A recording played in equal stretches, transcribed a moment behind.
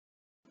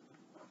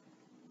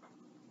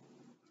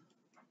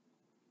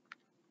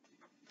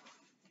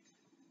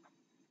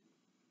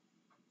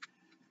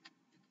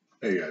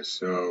Hey guys,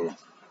 so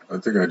I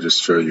think I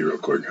just show you real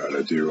quick how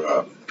to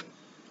do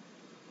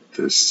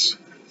this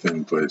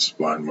thin plate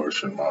spline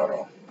motion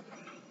model.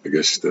 I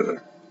guess the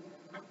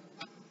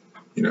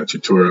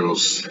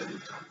tutorials,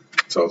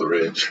 it's all the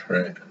rage,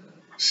 right?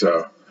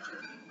 So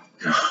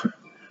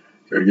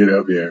gotta get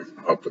up here.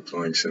 I'll put the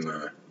links in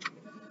the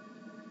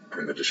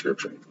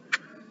description.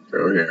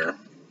 Go here.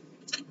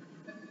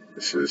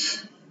 This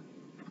is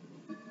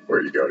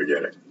where you go to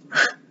get it.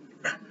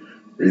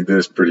 Read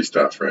this, pretty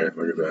stuff, right?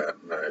 Look at that,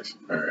 nice.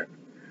 All right,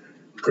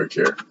 click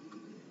here.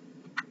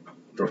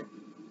 Boom.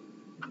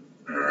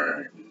 All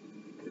right,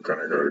 we're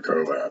gonna go to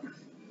Colab.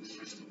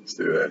 Let's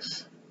do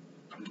this.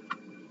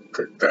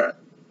 Click that.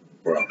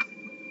 Well,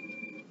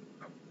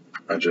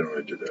 I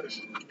generally do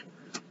this.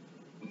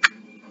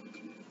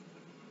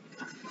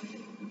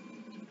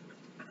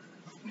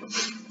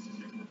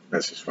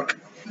 This is fine.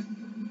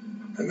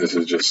 And this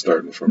is just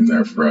starting from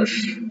their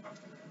fresh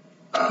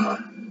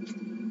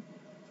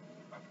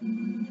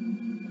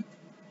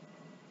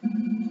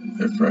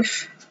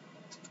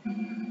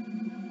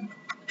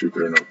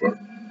Jupyter Notebook.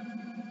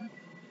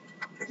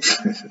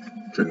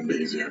 Couldn't be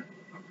easier.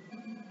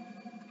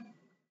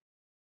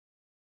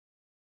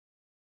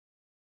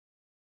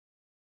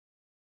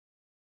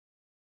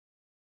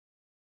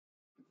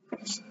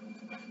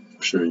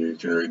 I'm sure you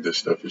can read this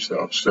stuff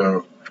yourself.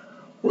 So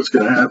what's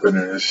going to happen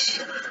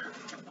is,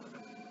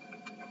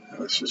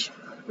 let's just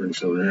bring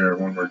this over here.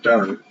 When we're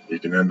done, you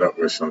can end up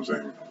with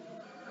something.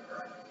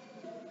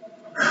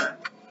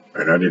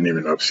 And I didn't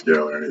even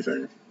upscale or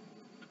anything.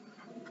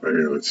 But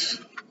here,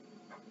 let's.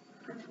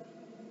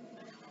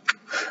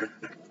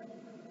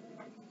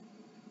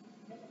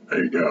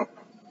 There you go.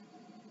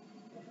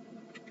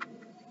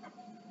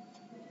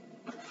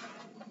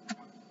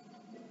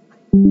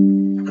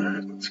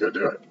 Alright, let's go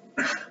do it.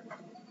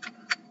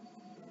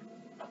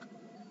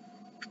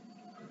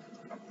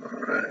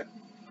 Alright.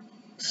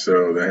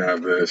 So they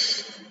have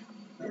this.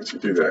 Once you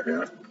do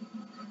that,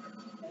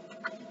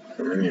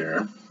 come in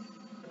here.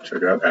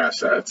 Check out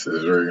assets. This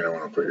is where you're going to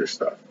want to put your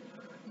stuff.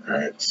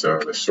 Alright, so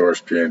the source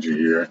PNG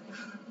here.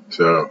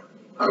 So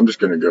I'm just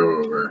going to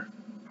go over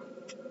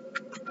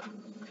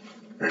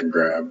and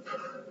grab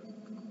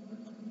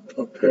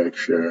a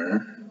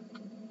picture.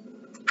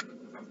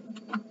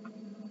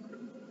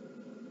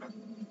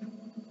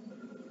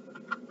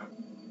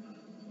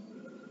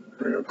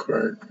 Real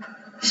quick.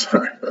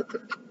 Sorry about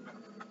that.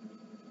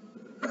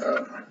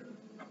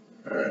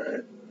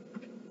 Alright.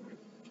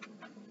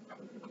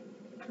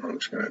 I'm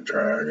just going to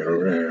drag it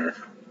over here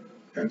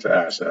into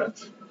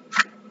assets.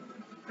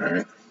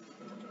 Alright.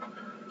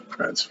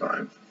 That's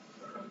fine.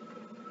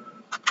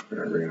 I'm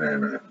going to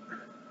rename it.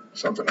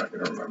 Something I can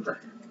remember.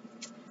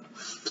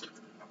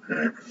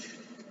 Alright.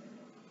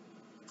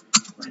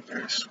 Like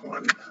this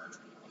one.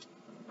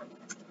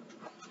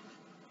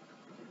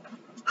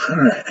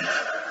 Alright.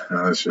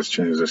 Now let's just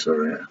change this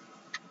over here.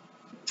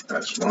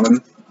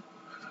 S1.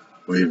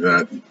 Leave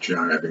that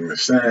having the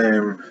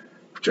same.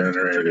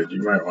 Generated.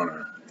 You might want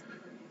to,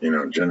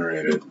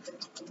 generate it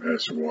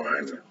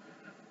S1.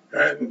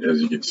 And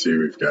as you can see,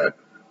 we've got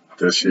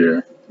this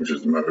here, which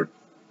is the mode.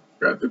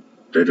 We've got the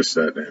data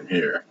set name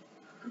here.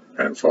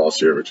 And false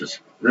here, which is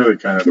really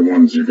kind of the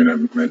ones you're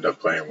going to end up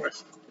playing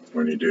with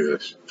when you do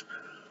this.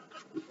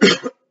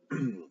 But,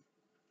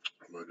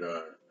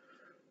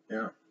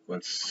 yeah,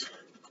 let's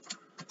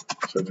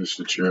set this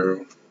to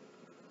true.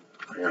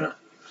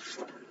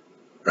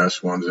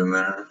 S1's in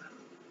there,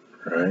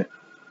 right?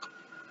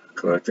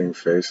 Collecting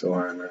face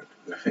alignment.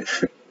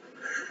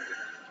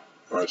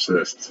 Watch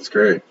this. This is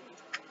great.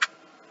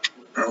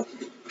 Oh.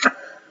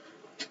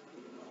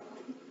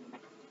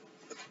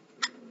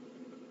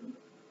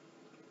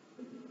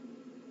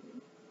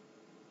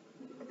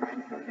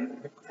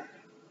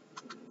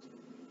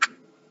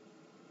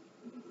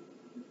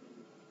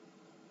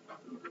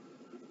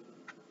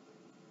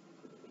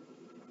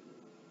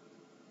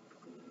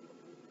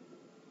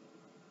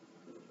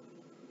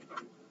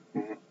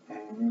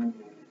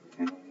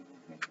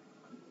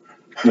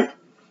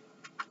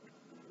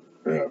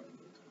 Yeah.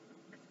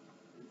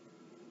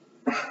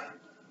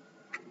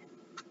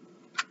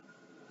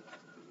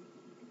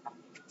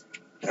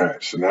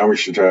 Alright, so now we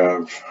should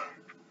have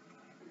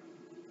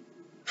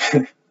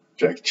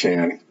Jackie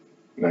Chan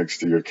next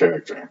to your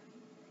character.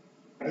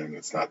 And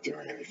it's not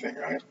doing anything,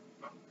 right?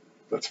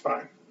 That's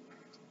fine.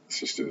 Let's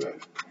just do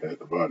that. Hit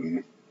the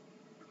button.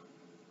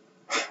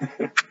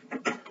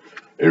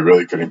 It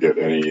really couldn't get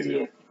any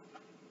easier.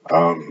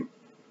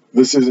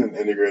 This isn't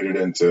integrated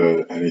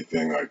into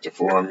anything like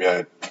deforum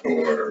yet,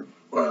 or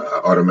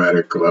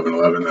automatic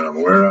 1111 that I'm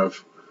aware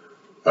of.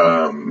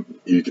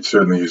 You could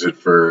certainly use it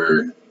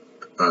for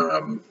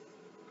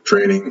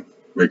training,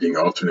 making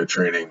alternate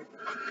training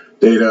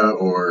data,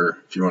 or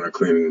if you want to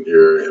clean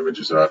your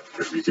images up,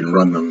 you can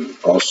run them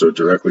also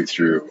directly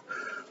through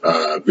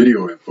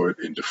video input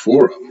into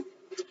deforum.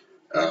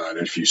 And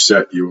if you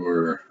set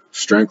your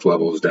strength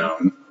levels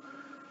down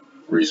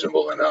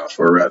reasonable enough,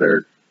 or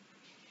rather,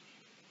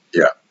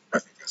 yeah, I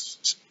think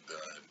that's the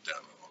demo.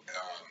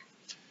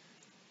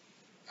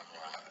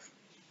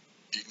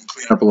 You can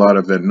clean up a lot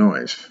of that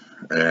noise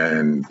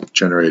and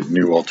generate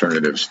new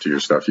alternatives to your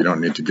stuff. You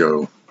don't need to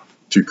go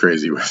too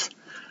crazy with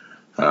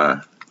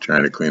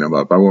trying to clean them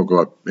up. I won't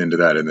go up into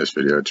that in this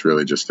video. It's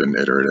really just an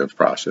iterative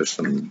process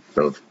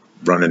of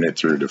running it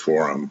through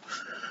deforum,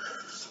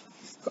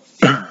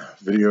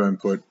 video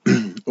input,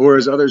 or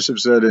as others have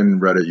said in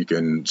Reddit, you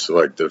can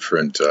select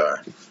different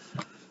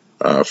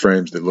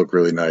frames that look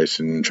really nice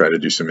and try to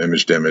do some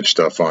image-to-image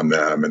stuff on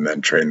them, and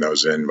then train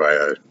those in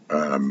via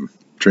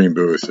Dream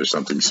Booth or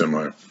something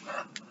similar.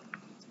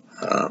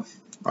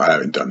 I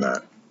haven't done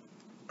that.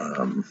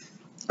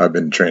 I've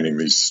been training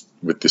these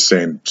with the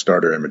same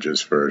starter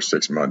images for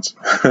 6 months.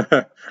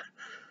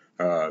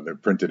 They're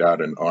printed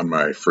out and on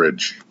my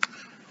fridge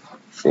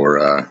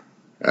for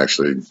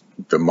actually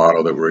the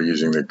model that we're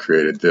using that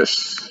created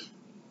this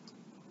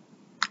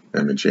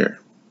image here,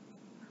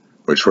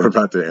 which we're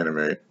about to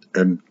animate.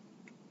 And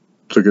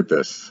look at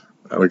this.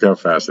 Look how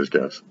fast this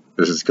goes.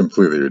 This is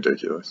completely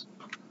ridiculous.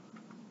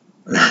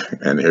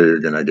 And here you're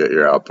going to get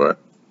your output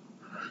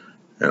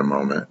in a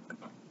moment.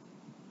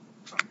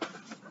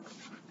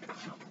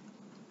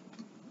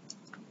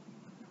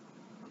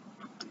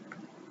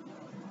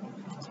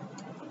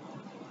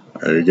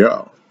 There you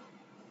go.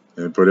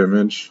 Input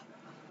image.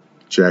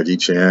 Jackie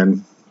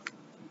Chan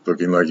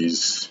looking like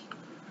he's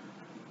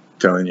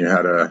telling you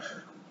how to,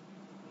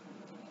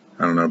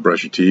 I don't know,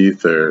 brush your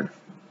teeth or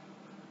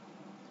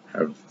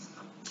have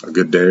a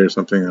good day or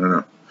something. I don't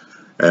know.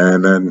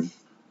 And then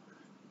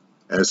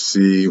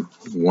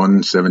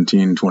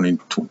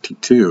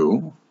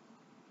SC1172022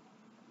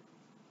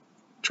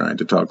 trying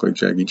to talk like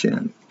Jackie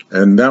Chan.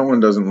 And that one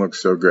doesn't look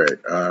so great.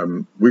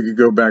 We could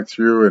go back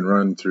through and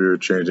run through,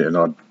 change it, and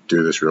I'll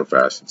do this real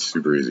fast. It's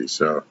super easy.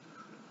 So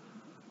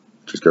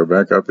just go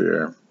back up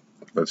here.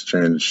 Let's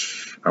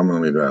change. I'm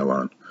going to leave that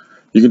alone.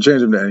 You can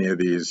change them to any of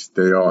these.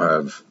 They all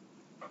have,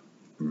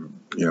 you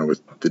know,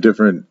 with the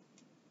different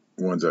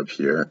ones up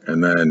here,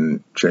 and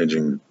then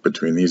changing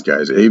between these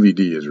guys.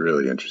 AVD is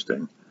really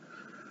interesting.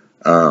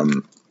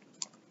 So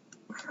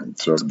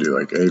I'll do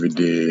like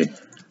AVD.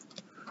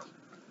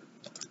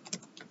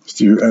 Let's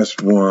do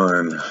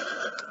S1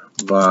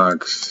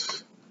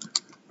 box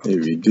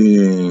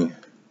AVD.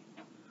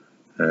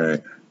 All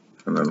right,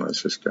 and then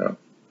let's just go.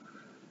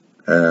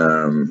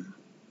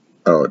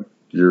 Oh,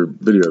 your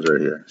video's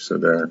right here. So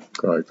there,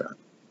 go like that.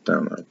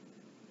 Download.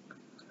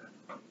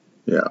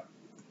 Yeah.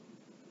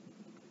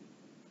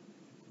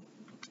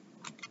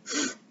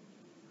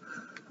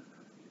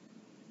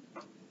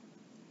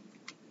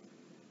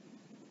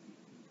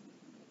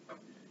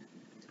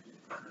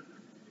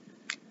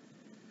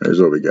 Here's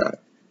what we got.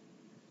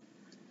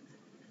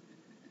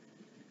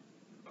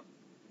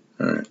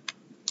 All right.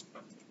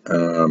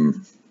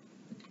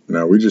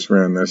 Now we just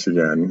ran this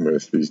again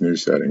with these new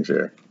settings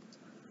here.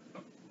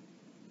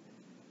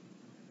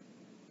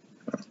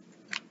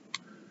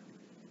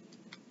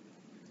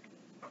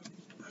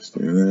 Let's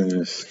do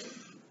this.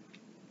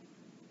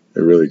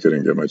 It really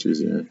couldn't get much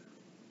easier.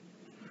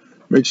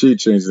 Make sure you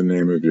change the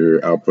name of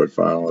your output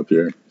file up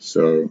here.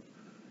 So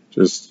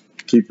just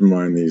keep in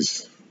mind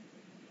these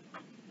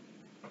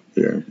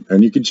here.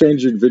 And you can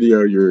change your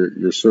video,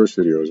 your source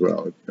video as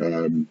well.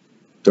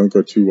 Don't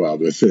go too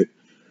wild with it.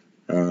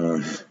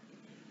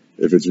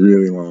 If it's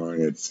really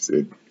long,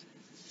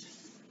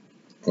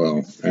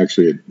 well,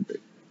 actually,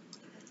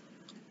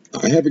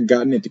 I haven't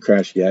gotten it to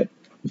crash yet,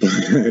 but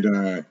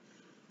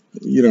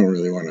you don't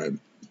really want to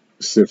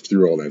sift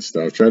through all that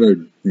stuff. Try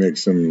to make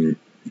some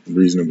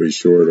reasonably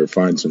short, or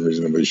find some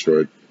reasonably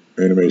short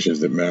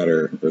animations that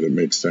matter or that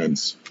make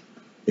sense.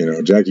 You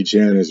know, Jackie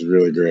Chan is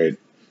really great.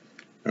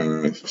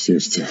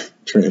 Seems to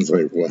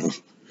translate well.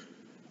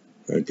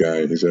 That guy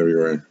is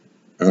everywhere.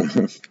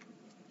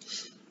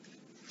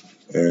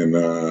 And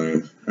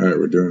all right,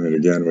 we're doing it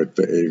again with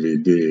the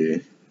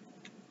AVD.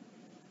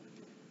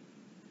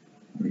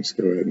 Let's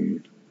go ahead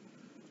and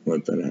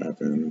let that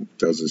happen. It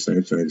does the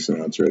same thing, so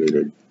now it's ready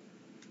to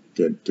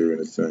get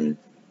doing its thing.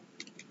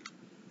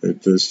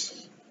 Hit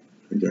this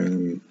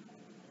again.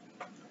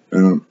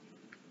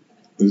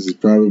 This is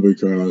probably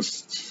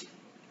cost,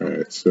 all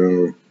right,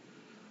 so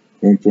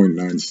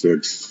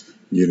 1.96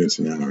 units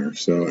an hour.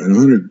 So, and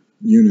 100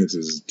 units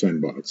is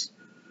 $10.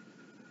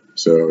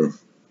 So,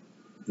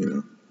 you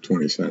know,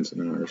 20 cents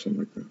an hour or something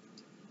like that.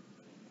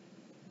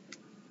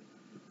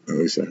 At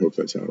least I hope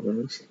that's how it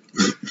works.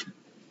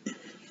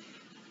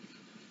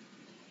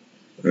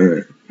 All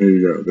right, here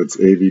you go. That's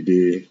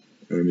AVD.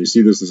 And you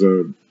see this is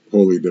a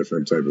wholly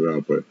different type of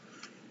output.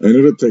 And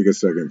it'll take a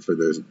second for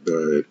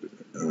the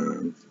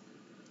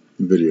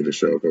video to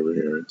show up over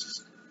here.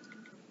 Just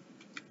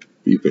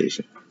be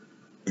patient.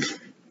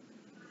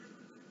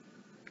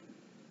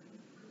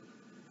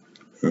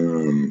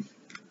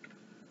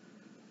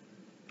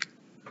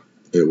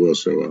 It will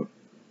show up.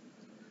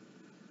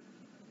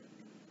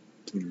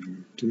 There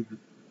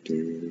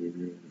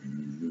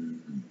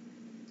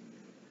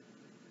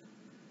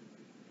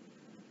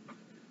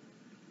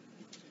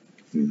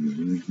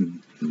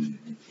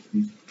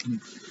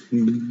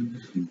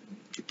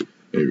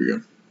we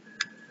go.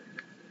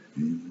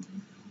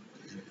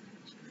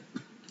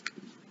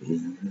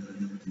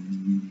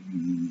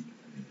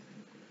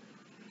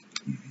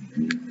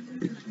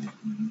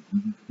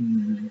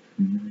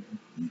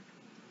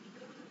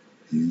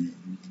 And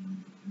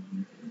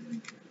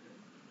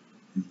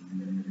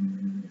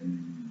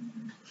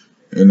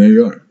there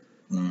you are.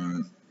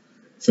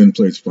 Thin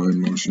plate spline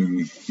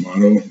motion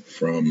model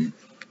from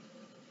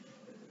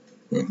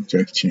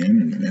Jackie Chan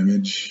and an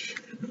image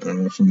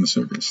from the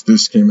circus.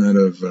 This came out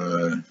of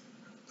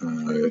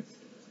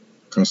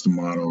custom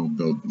model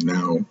built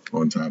now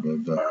on top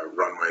of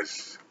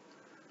Runway's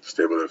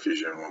Stable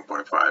Diffusion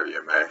 1.5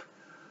 EMA.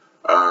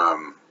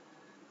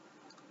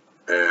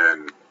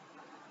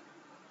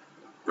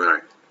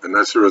 And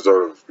that's the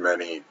result of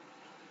many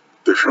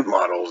different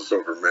models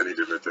over many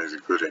different things,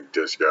 including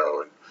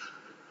disco, and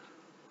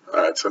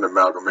it's an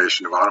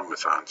amalgamation of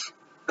automatons.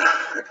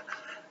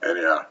 And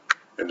yeah,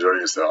 enjoy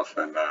yourself,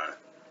 and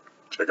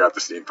check out the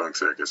Steampunk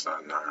Circus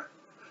on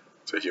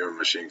it's a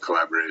human-machine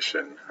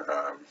collaboration.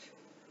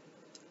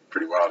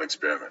 Pretty wild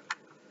experiment.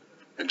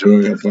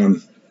 Enjoy, have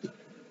fun,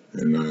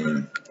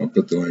 and I'll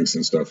put the links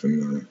and stuff in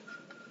the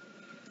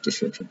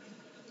description.